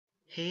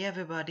Hey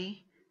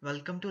everybody,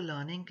 welcome to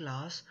learning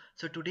class.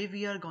 So today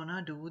we are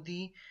gonna do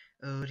the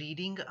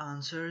reading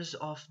answers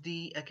of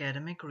the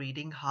academic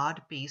reading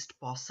hard-paced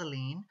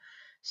Porcelain.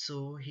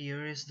 So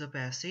here is the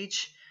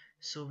passage.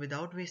 So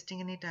without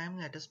wasting any time,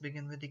 let us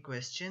begin with the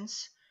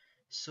questions.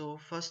 So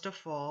first of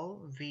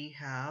all, we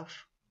have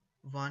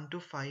 1 to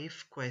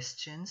 5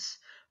 questions.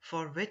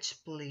 For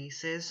which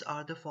places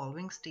are the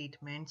following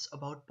statements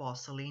about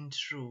porcelain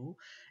true?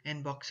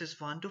 In boxes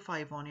 1 to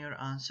 5 on your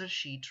answer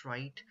sheet,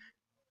 write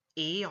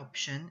a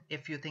option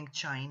if you think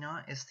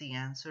China is the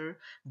answer,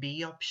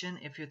 B option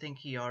if you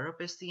think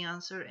Europe is the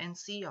answer, and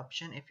C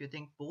option if you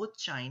think both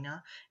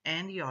China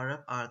and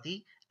Europe are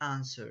the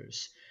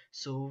answers.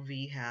 So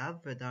we have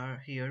with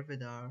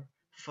our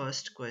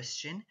first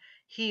question.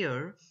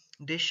 Here,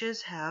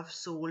 dishes have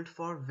sold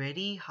for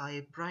very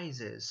high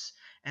prices,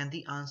 and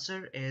the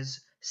answer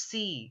is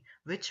C,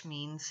 which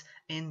means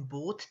in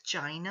both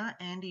China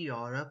and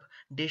Europe,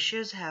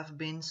 dishes have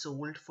been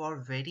sold for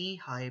very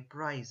high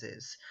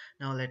prices.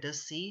 Now let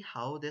us see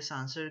how this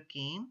answer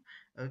came.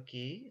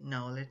 Okay,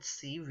 now let's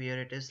see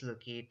where it is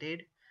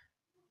located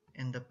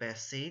in the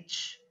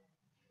passage.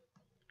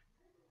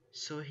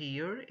 So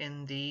here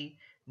in the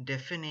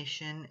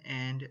definition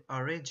and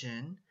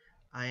origin,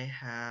 I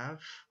have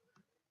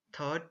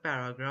third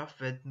paragraph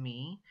with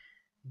me.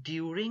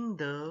 During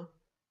the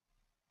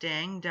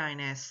Tang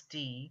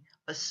dynasty,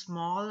 a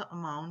small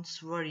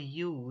amounts were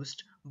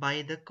used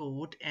by the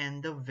court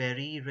and the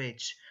very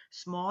rich.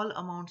 Small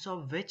amounts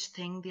of which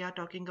thing they are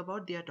talking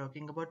about? They are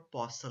talking about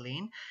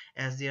porcelain,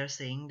 as they are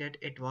saying that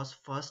it was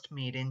first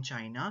made in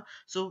China.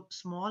 So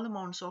small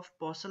amounts of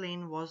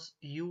porcelain was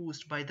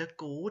used by the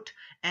court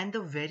and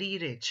the very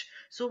rich.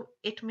 So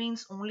it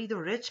means only the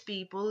rich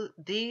people,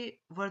 they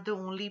were the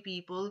only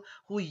people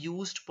who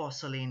used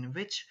porcelain,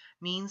 which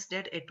means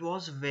that it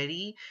was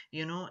very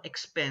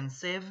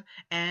expensive,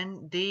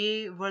 and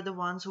they were the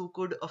ones who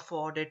could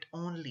afford it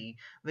only,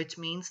 which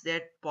means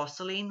that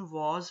porcelain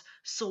was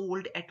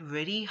sold at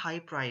very high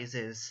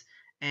prices.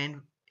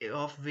 And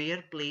of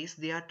where place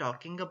they are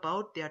talking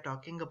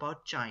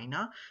about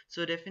China.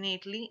 So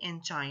definitely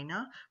in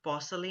China,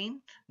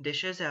 porcelain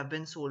dishes have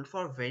been sold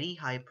for very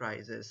high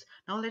prices.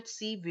 Now let's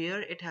see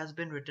where it has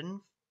been written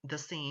the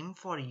same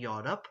for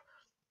Europe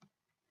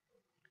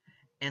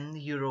and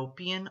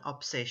European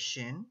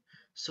obsession.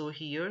 So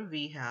here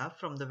we have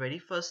from the very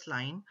first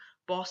line,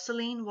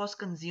 porcelain was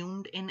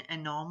consumed in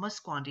enormous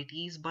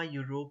quantities by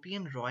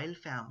European royal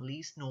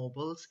families,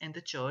 nobles, and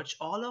the church,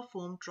 all of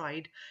whom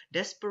tried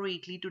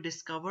desperately to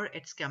discover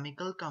its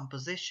chemical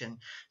composition.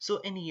 So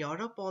in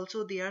Europe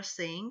also they are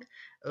saying,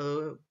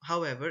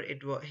 however,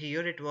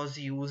 here it was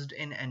used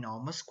in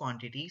enormous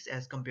quantities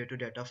as compared to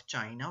that of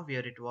China,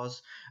 where it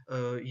was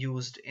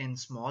used in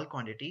small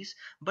quantities.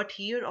 But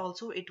here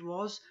also it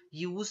was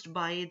used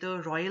by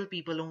the royal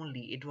people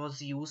only. It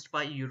was used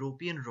by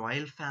European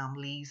royal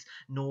families,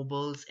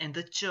 nobles, and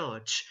the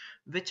church,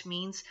 which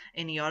means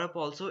in Europe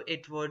also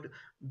it would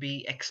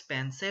be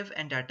expensive,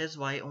 and that is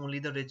why only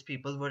the rich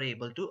people were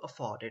able to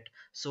afford it.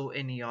 So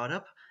in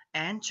Europe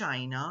and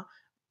China,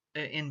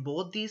 in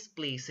both these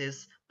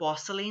places,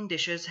 porcelain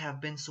dishes have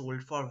been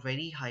sold for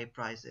very high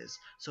prices.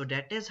 So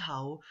that is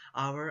how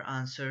our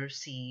answer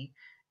C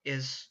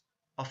is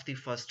of the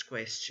first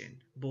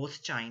question,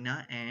 both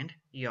China and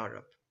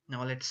Europe.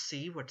 Now let's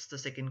see what's the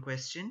second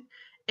question.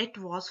 It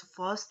was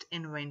first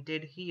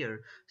invented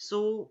here.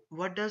 So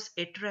what does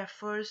it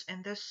refers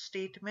in this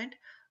statement?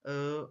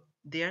 Uh,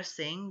 they are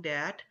saying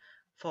that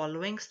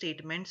following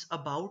statements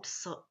about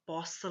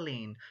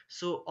porcelain.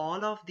 So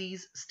all of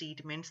these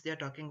statements, they are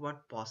talking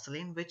about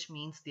porcelain, which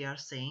means they are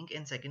saying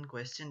in second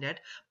question that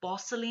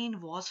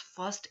porcelain was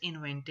first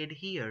invented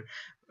here.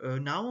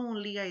 Now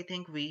only I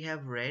think we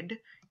have read,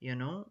 you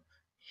know,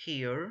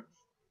 here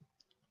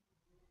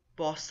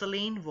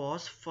porcelain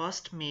was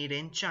first made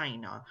in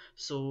China.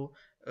 So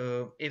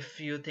if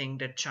you think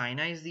that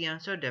China is the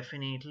answer,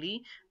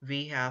 definitely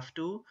we have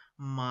to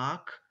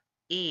mark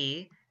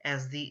A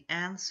as the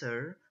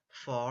answer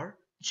for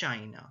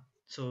China.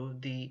 So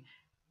the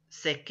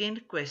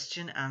second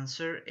question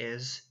answer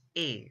is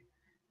A.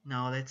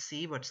 Now let's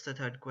see what's the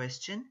third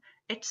question.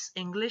 Its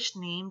English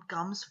name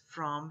comes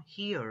from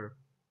here,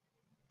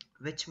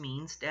 which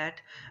means that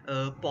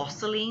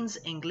porcelain's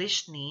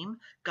English name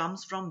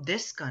comes from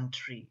this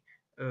country,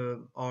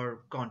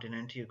 or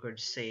continent, you could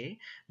say,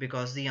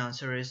 because the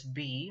answer is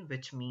B,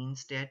 which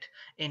means that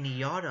in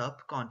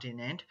Europe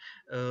continent,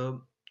 uh,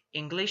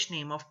 English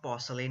name of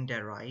porcelain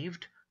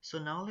derived. So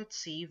now let's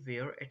see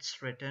where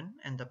it's written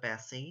in the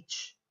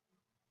passage.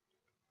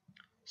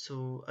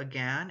 So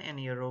again, an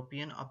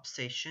European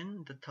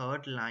obsession, the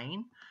third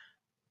line.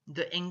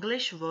 The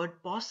English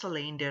word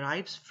porcelain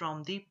derives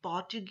from the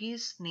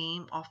Portuguese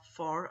name of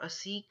for a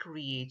sea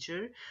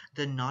creature,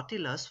 the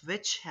nautilus,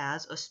 which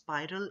has a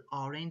spiral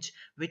orange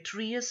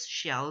vitreous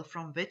shell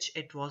from which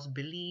it was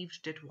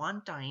believed at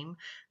one time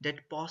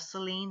that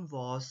porcelain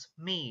was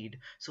made.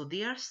 So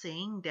they are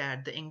saying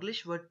that the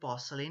English word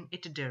porcelain,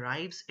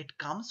 it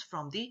comes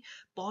from the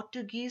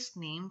Portuguese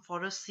name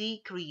for a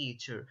sea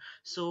creature.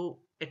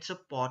 So it's a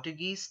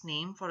Portuguese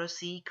name for a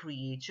sea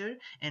creature.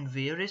 And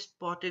where is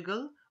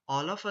Portugal?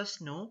 All of us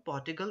know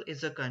Portugal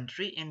is a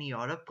country in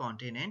Europe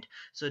continent.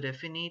 So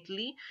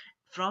definitely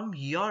from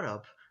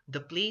Europe,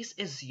 the place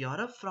is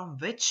Europe from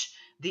which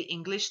the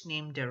English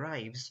name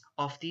derives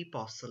of the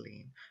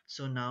porcelain.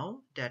 So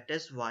now that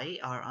is why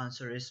our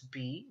answer is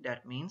B.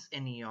 That means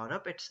in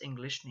Europe its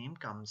English name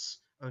comes.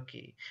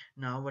 Okay.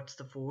 Now what's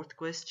the fourth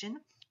question?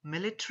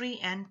 Military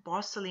and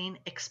porcelain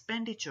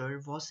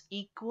expenditure was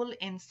equal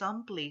in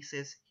some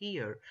places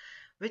here,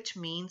 which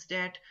means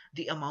that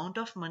the amount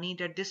of money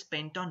that they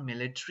spent on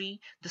military,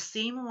 the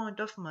same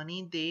amount of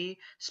money they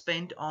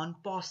spent on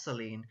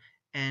porcelain.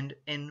 And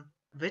in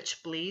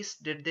which place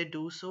did they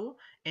do so?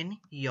 In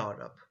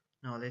Europe.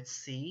 Now let's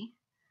see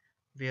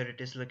where it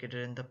is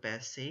located in the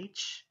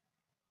passage.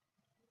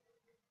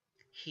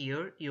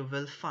 Here you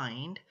will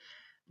find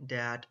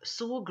that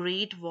so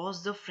great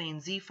was the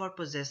frenzy for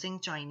possessing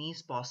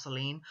Chinese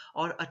porcelain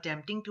or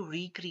attempting to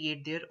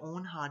recreate their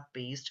own hard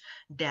paste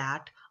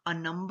that a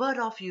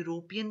number of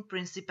European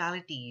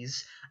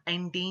principalities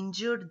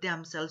endangered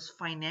themselves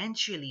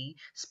financially,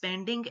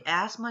 spending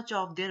as much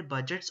of their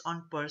budgets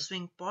on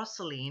pursuing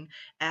porcelain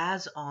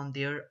as on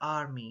their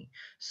army.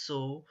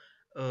 So,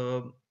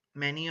 uh,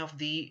 many of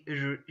the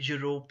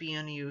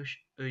European,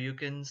 you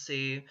can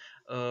say,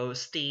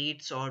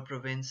 states or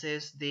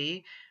provinces,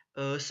 they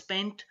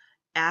spent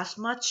as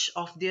much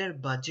of their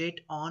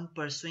budget on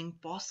pursuing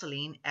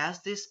porcelain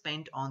as they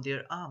spent on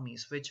their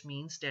armies, which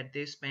means that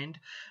they spent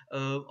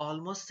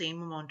almost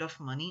same amount of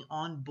money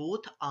on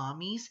both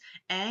armies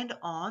and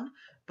on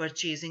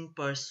purchasing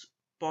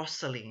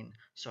porcelain.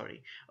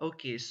 Sorry.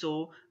 Okay,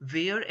 so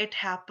where it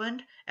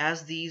happened,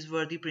 as these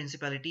were the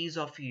principalities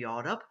of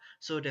Europe,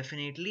 so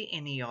definitely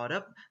in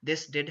Europe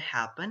this did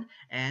happen,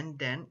 and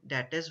then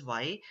that is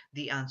why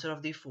the answer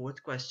of the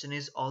fourth question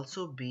is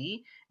also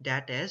B,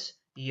 that is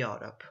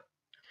Europe.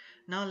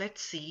 Now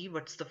let's see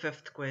what's the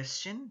fifth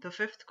question. The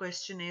fifth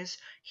question is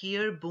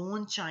here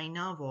bone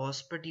china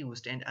was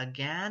produced, and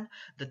again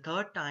the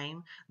third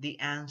time the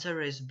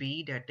answer is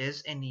B, that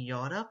is in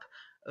Europe.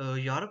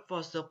 Europe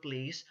was the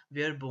place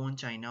where bone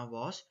china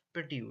was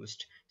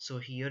produced. So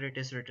here it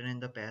is written in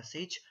the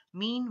passage.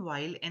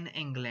 Meanwhile, in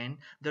England,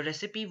 the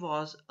recipe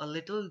was a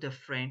little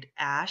different.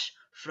 Ash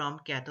from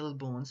cattle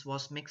bones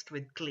was mixed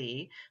with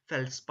clay,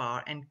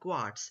 feldspar, and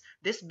quartz.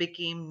 This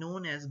became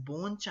known as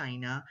bone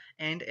china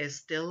and is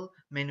still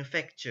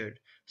manufactured.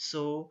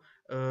 So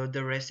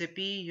the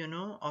recipe,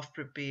 of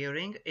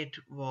preparing it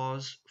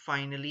was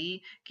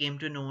finally came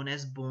to known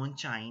as bone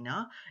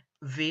china.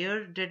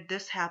 Where did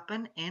this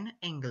happen? In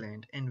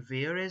England. And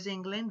where is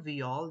England?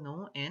 We all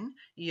know in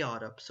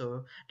Europe.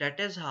 So that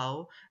is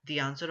how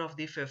the answer of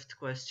the fifth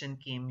question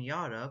came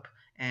Europe,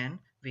 and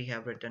we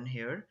have written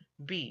here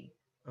B.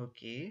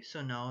 Okay,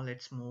 so now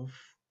let's move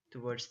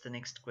towards the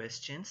next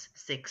questions,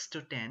 6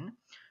 to 10.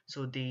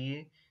 So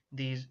these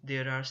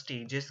there are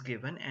stages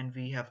given and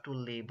we have to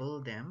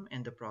label them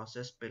in the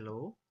process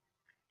below.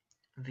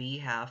 We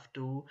have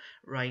to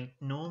write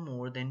no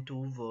more than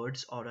two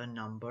words or a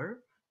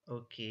number.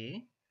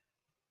 Okay,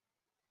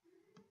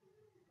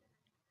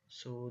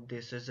 so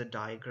this is a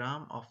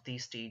diagram of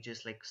these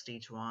stages, like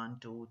stage 1,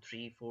 2,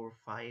 3, 4,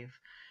 5,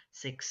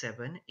 6,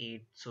 7,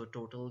 8. So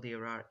total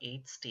there are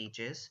 8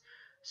 stages.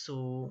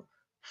 So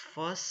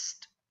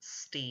first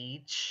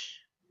stage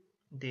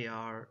they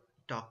are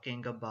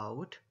talking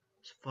about,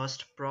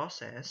 first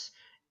process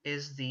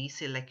is the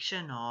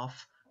selection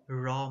of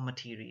raw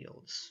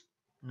materials.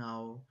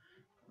 Now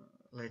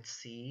let's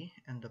see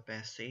in the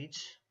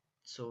passage.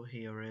 So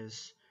here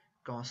is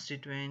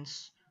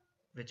constituents,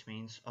 which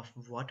means of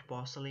what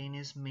porcelain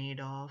is made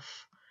of,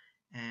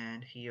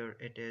 and here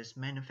it is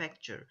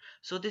manufacture.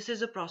 So this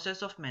is a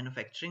process of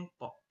manufacturing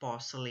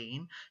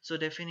porcelain. So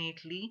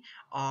definitely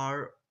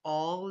are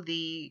all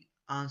the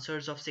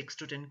answers of 6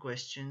 to 10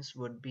 questions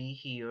would be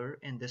here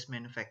in this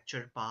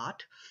manufacture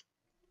part.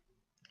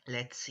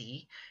 Let's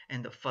see,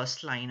 in the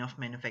first line of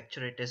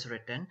manufacture it is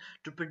written,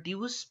 to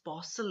produce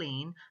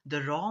porcelain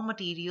the raw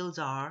materials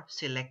are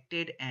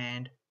selected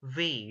and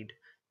weighed.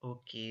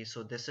 Okay,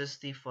 so this is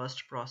the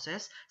first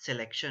process,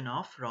 selection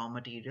of raw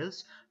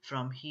materials.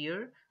 From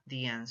here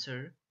the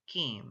answer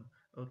came.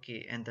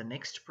 Okay, and the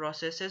next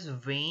process is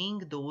weighing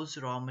those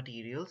raw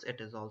materials,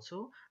 it is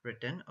also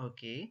written.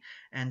 Okay,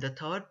 and the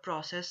third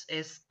process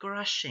is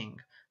crushing.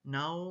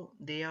 Now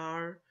they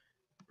are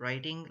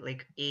writing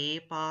like A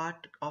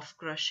part of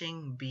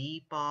crushing,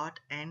 B part,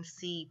 and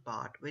C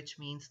part, which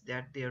means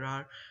that there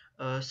are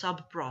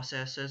sub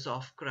processes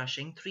of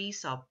crushing, three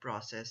sub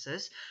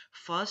processes.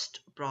 First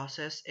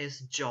process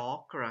is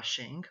jaw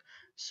crushing.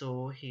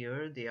 So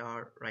here they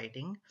are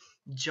writing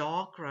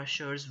jaw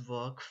crushers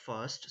work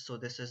first. So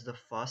this is the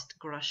first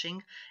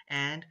crushing,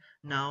 and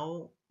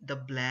now the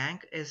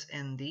blank is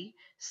in the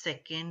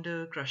second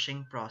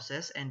crushing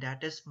process, and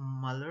that is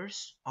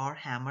mullers or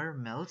hammer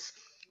mills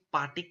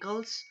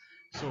particles.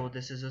 So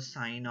this is a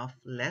sign of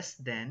less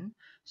than.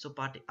 So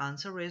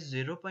answer is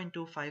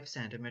 0.25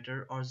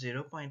 centimeter or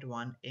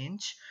 0.1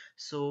 inch.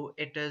 So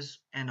it is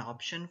an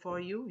option for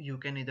you. You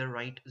can either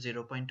write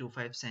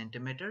 0.25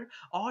 centimeter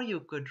or you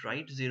could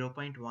write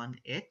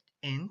 0.1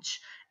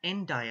 inch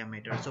in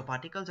diameter. So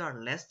particles are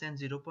less than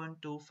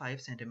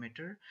 0.25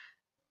 centimeter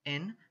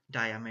in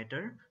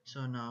diameter.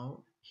 So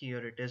now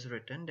here it is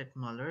written that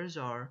mullers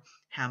or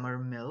hammer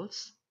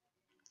mills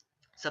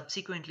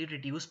subsequently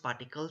reduce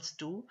particles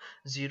to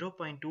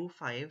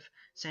 0.25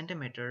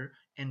 centimeter,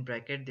 in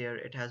bracket there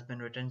it has been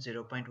written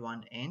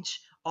 0.1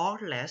 inch or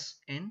less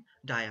in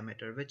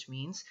diameter, which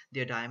means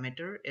their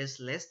diameter is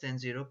less than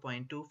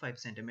 0.25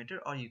 centimeter,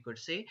 or you could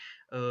say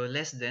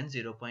less than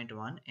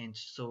 0.1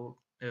 inch. So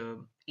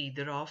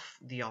either of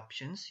the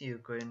options you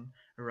can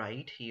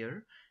write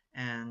here.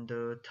 And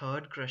the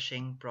third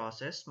crushing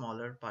process,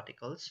 smaller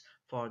particles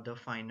for the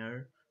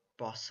finer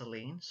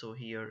porcelain. So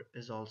here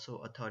is also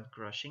a third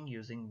crushing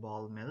using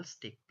ball mills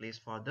take place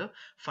for the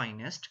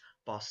finest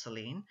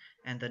porcelain.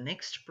 And the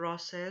next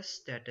process,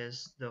 that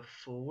is the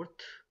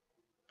fourth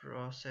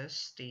process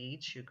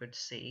stage, you could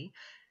say.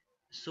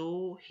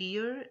 So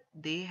here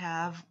they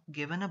have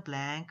given a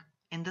blank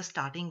in the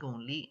starting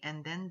only,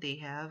 and then they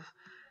have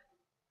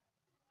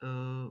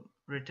uh,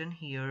 written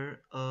here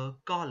a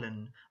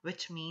colon,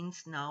 which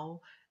means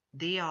now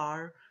they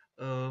are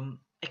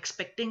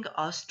expecting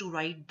us to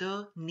write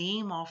the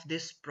name of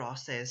this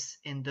process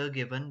in the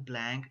given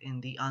blank in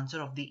the answer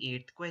of the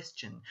eighth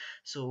question.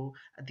 So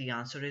the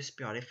answer is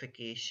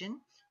purification.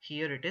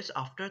 Here it is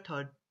after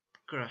third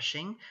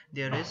crushing,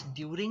 there is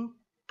during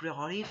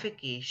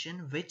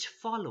purification which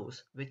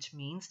follows, which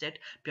means that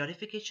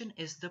purification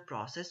is the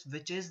process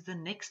which is the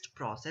next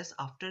process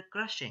after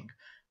crushing.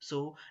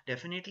 So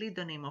definitely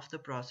the name of the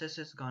process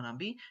is gonna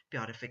be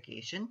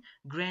purification.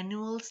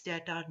 Granules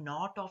that are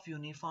not of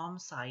uniform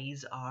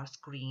size are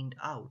screened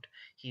out.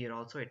 Here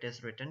also it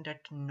is written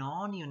that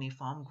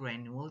non-uniform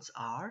granules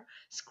are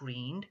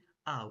screened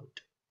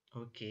out.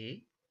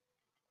 Okay.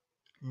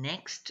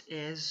 Next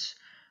is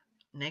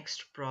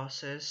Next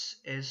process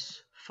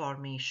is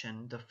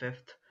formation, the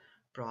fifth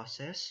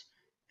process.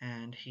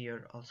 And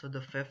here also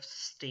the fifth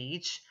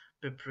stage,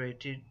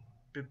 preparatory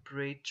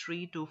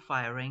to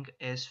firing,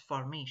 is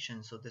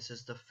formation. So this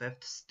is the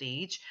fifth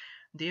stage.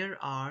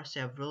 There are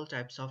several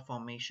types of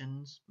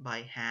formations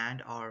by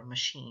hand or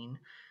machine.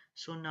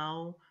 So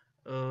now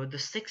the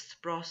sixth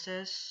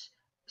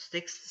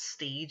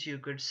stage you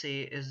could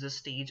say is the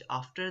stage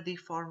after the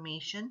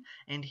formation,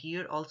 and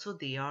here also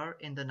they are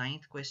in the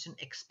ninth question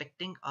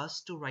expecting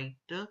us to write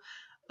the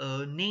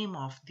name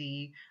of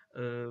the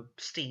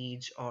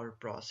stage or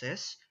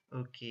process.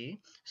 Okay,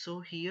 so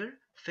here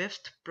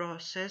fifth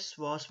process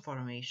was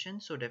formation,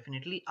 so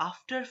definitely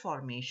after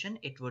formation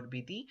it would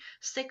be the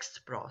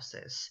sixth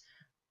process.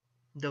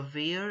 The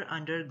ware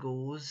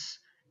undergoes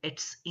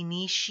its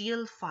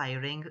initial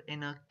firing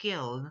in a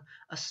kiln,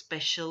 a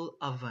special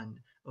oven.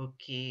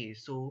 Okay,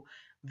 so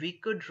we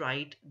could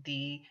write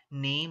the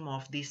name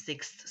of the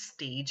sixth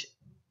stage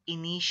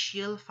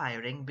initial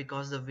firing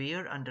because the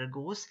ware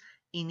undergoes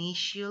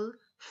initial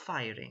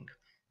firing.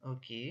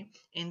 Okay,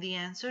 in the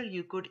answer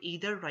you could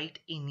either write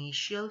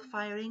initial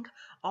firing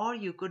or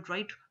you could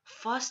write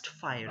first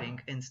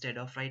firing instead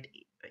of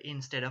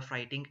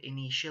writing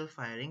initial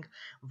firing.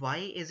 Why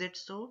is it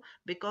so?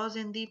 Because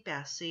in the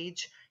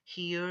passage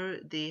here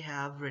they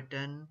have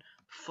written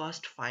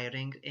first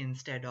firing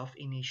instead of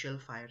initial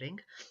firing.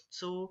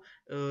 So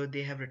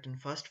they have written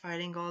first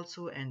firing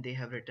also and they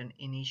have written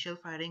initial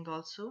firing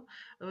also.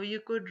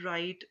 You could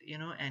write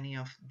any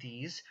of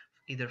these,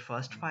 either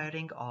first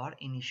firing or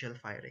initial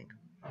firing.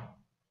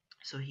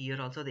 So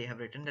here also they have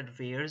written that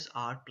wares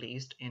are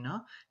placed in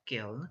a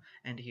kiln,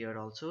 and here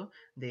also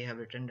they have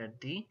written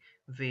that the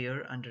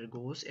ware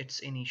undergoes its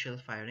initial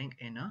firing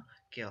in a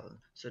kiln.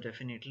 So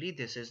definitely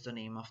this is the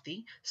name of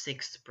the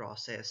sixth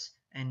process.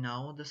 And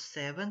now the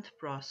seventh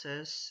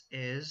process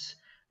is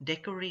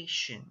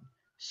decoration.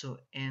 So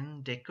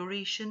in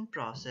decoration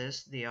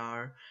process they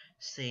are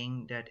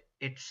saying that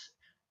it's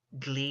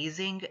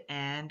glazing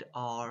and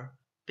or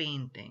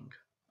painting.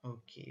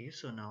 Okay,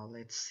 so now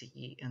let's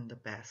see in the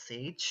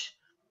passage.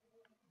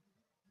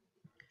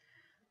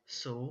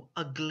 So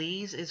a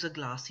glaze is a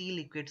glassy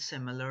liquid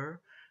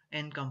similar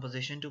in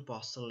composition to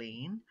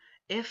porcelain.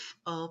 If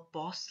a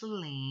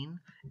porcelain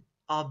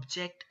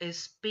object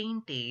is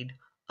painted,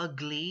 a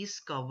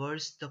glaze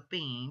covers the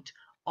paint,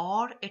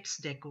 or its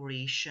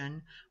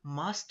decoration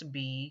must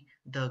be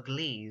the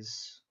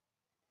glaze.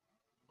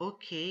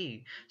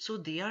 Okay, so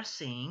they are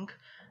saying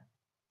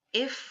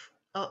if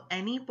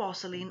any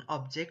porcelain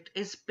object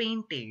is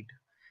painted,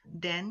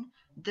 then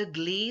the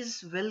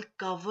glaze will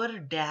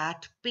cover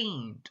that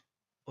paint.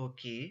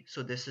 Okay,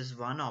 so this is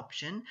one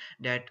option,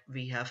 that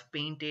we have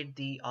painted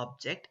the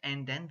object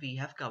and then we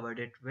have covered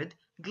it with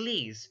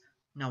glaze.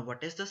 Now,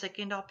 what is the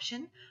second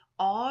option?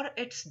 Or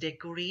its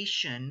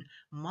decoration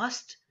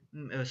must,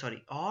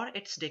 or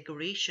its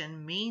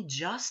decoration may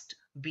just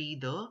be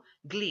the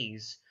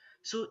glaze.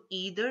 So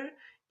either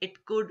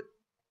it could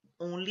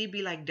only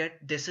be like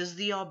that, this is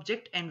the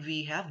object and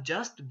we have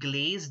just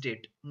glazed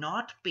it,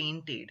 not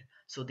painted.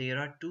 So there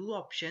are two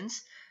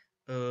options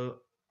uh,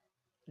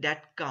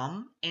 that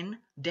come in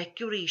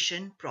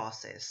decoration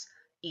process.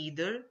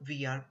 Either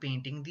we are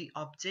painting the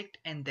object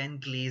and then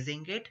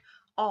glazing it,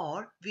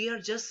 or we are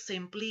just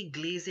simply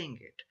glazing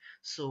it.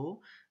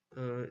 So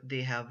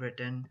they have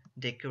written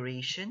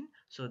decoration.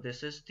 So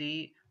this is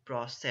the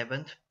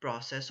seventh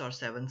process or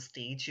seventh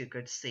stage, you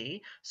could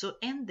say. So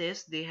in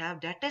this they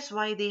have, that is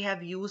why they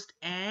have used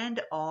and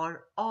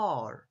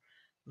or,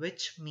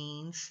 which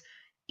means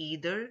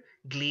either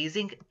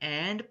glazing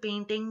and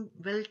painting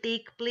will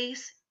take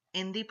place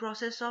in the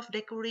process of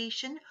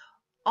decoration,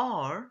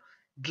 or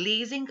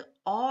glazing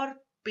or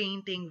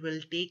painting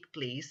will take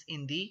place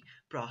in the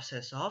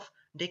process of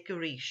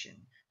decoration.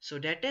 So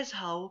that is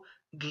how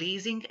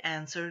glazing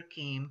answer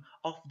came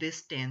of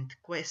this 10th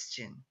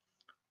question.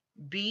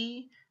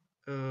 Be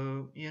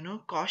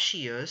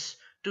cautious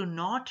to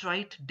not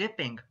write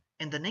dipping.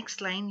 In the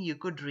next line you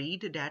could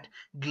read that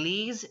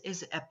glaze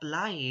is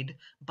applied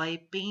by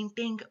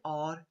painting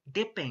or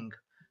dipping.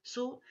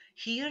 So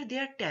here they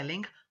are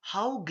telling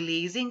how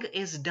glazing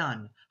is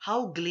done,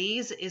 how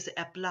glaze is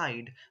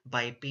applied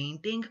by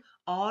painting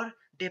or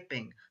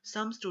dipping.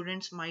 Some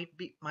students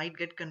might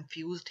get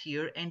confused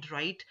here and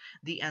write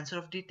the answer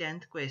of the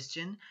 10th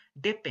question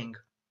dipping,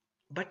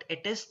 but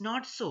it is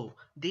not so.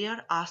 They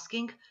are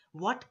asking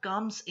what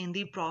comes in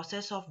the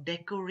process of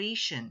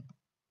decoration.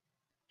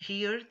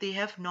 Here they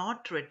have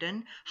not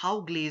written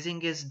how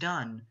glazing is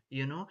done.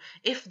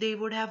 If they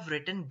would have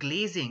written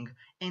glazing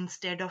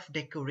instead of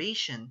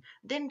decoration,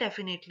 then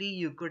definitely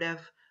you could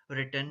have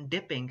written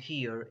dipping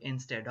here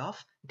instead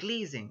of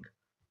glazing.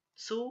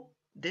 So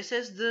this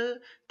is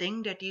the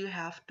thing that you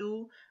have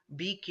to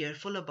be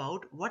careful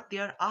about what they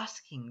are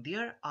asking. They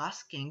are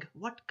asking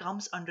what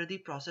comes under the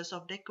process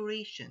of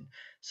decoration.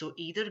 So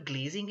either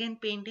glazing and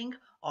painting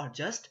or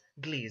just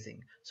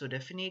glazing. So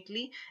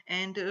definitely,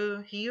 and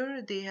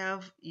here they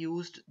have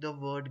used the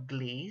word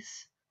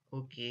glaze.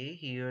 Okay,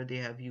 here they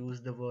have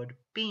used the word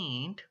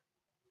paint.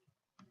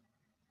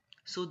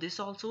 So this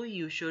also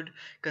you should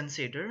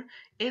consider.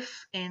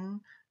 If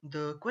in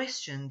the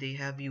question they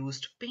have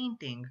used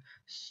painting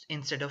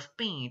instead of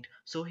paint,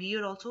 so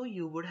here also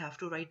you would have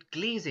to write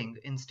glazing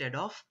instead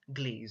of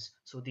glaze.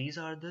 So these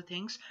are the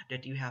things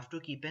that you have to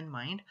keep in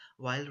mind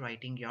while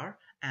writing your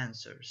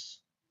answers.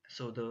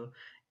 So the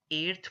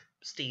eighth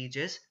stage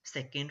is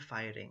second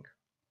firing.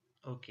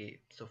 Okay,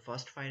 so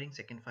first firing,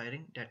 second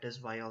firing, that is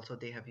why also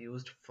they have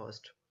used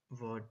first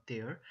word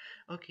there.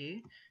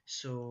 Okay,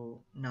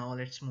 so now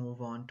let's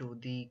move on to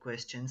the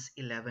questions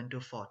 11 to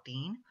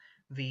 14.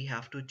 We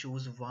have to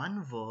choose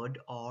one word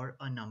or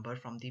a number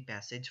from the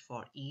passage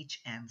for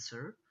each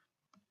answer.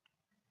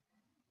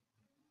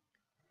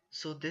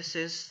 So this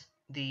is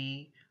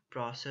the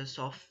process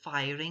of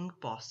firing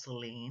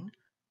porcelain.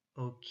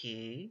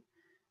 Okay,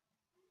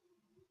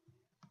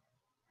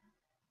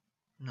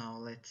 now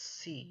let's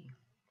see.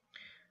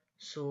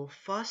 So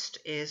first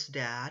is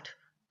that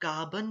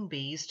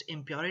carbon-based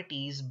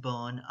impurities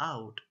burn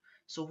out.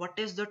 So what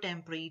is the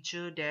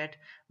temperature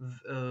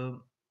uh,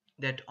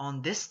 that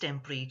on this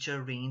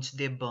temperature range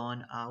they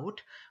burn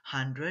out?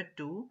 100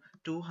 to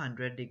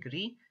 200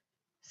 degrees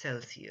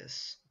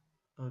Celsius.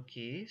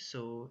 Okay,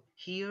 so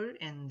here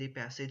in the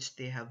passage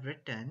they have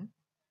written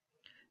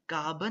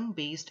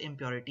carbon-based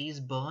impurities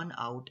burn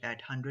out at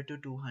 100 to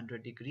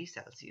 200 degrees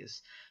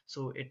Celsius.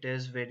 So it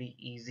is very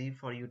easy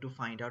for you to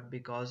find out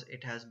because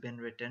it has been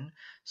written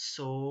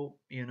so,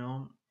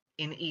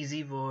 in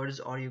easy words,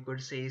 or you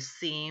could say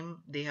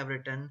same, they have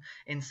written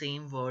in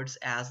same words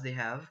as they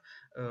have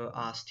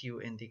asked you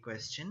in the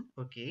question.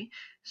 Okay,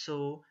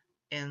 so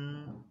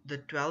in the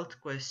 12th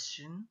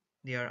question,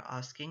 they are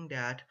asking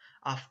that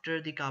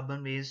after the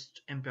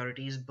carbon-based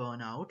impurities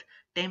burn out,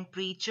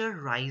 temperature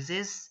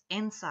rises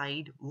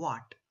inside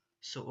what?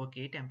 So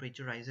okay,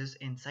 temperature rises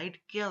inside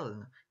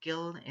kiln.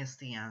 Kiln is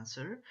the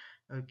answer.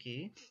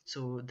 Okay,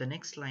 so the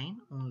next line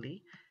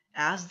only,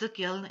 as the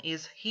kiln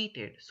is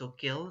heated. So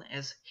kiln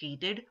is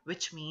heated,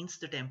 which means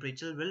the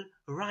temperature will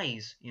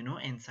rise,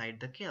 inside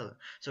the kiln.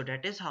 So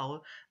that is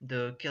how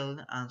the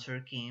kiln answer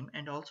came.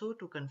 And also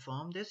to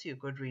confirm this, you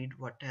could read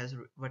what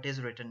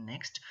is written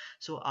next.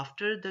 So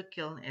after the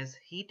kiln is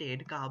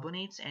heated,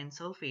 carbonates and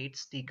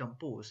sulfates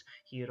decompose.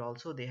 Here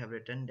also they have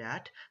written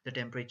that the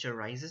temperature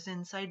rises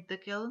inside the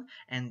kiln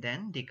and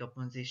then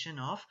decomposition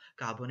of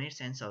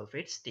carbonates and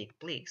sulfates take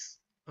place.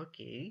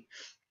 Okay.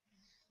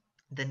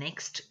 The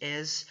next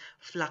is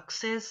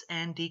fluxes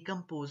and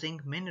decomposing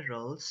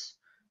minerals.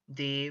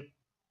 They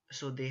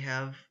so they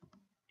have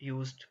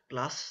used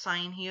plus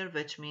sign here,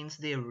 which means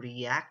they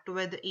react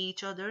with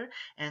each other,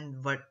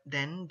 and but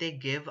then they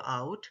give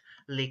out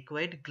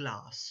liquid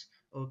glass.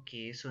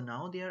 Okay, so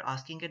now they are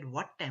asking at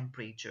what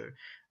temperature.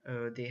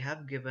 They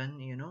have given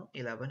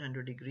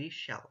 1100 degrees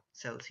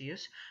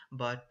Celsius,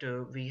 but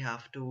we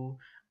have to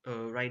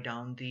write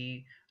down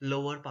the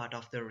lower part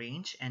of the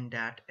range, and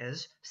that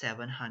is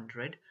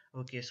 700.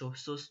 Okay,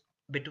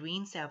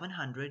 between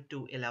 700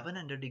 to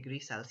 1100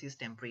 degrees Celsius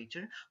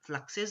temperature,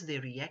 fluxes they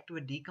react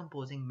with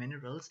decomposing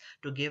minerals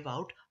to give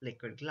out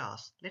liquid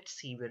glass. Let's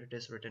see where it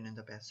is written in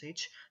the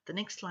passage. The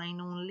next line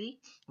only.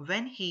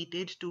 When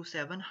heated to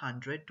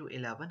 700 to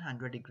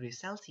 1100 degrees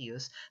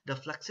Celsius, the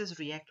fluxes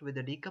react with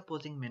the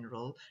decomposing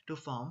mineral to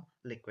form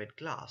liquid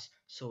glass.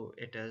 So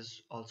it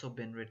has also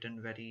been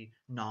written very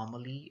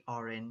normally,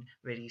 or in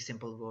very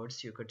simple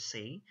words, you could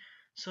say.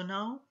 So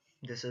now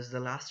this is the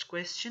last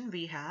question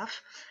we have.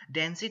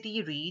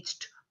 Density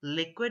reached,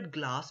 liquid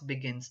glass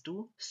begins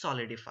to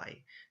solidify.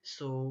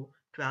 So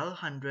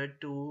 1200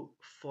 to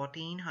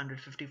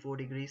 1454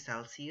 degrees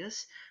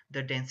Celsius,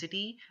 the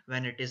density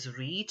when it is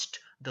reached,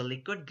 the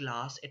liquid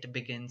glass, it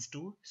begins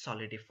to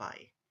solidify.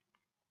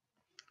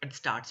 It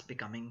starts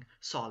becoming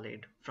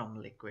solid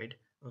from liquid.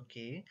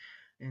 Okay,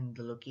 and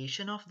the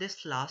location of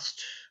this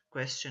last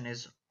question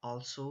is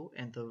also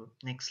in the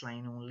next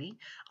line only.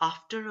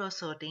 After a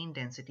certain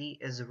density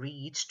is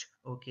reached,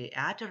 okay,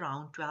 at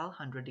around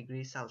 1200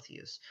 degrees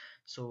Celsius.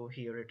 So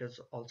here it is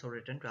also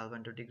written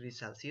 1200 degrees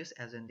Celsius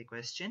as in the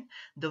question.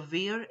 The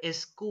wear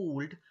is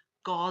cooled,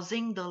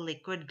 causing the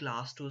liquid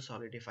glass to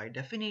solidify.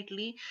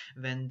 Definitely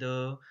when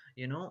the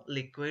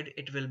liquid,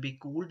 it will be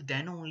cooled,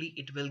 then only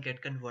it will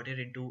get converted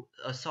into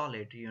a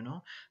solid.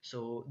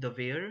 So the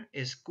wear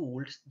is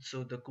cooled,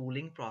 so the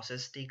cooling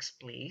process takes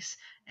place,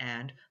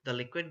 and the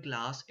liquid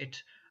glass,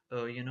 it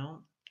uh, you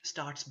know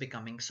starts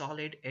becoming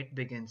solid, it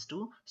begins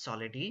to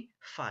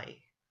solidify.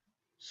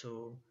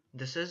 So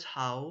this is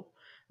how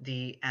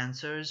the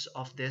answers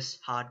of this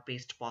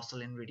hard-paced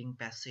porcelain reading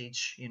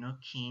passage,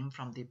 came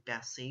from the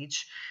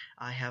passage.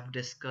 I have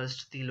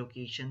discussed the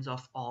locations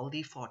of all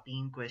the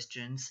 14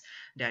 questions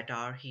that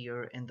are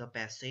here in the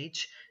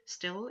passage.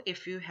 Still,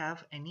 if you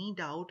have any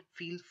doubt,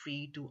 feel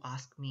free to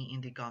ask me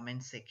in the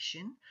comment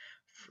section.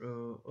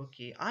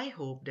 Okay, I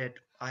hope that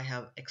I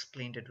have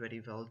explained it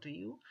very well to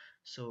you.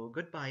 So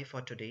goodbye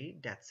for today.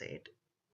 That's it.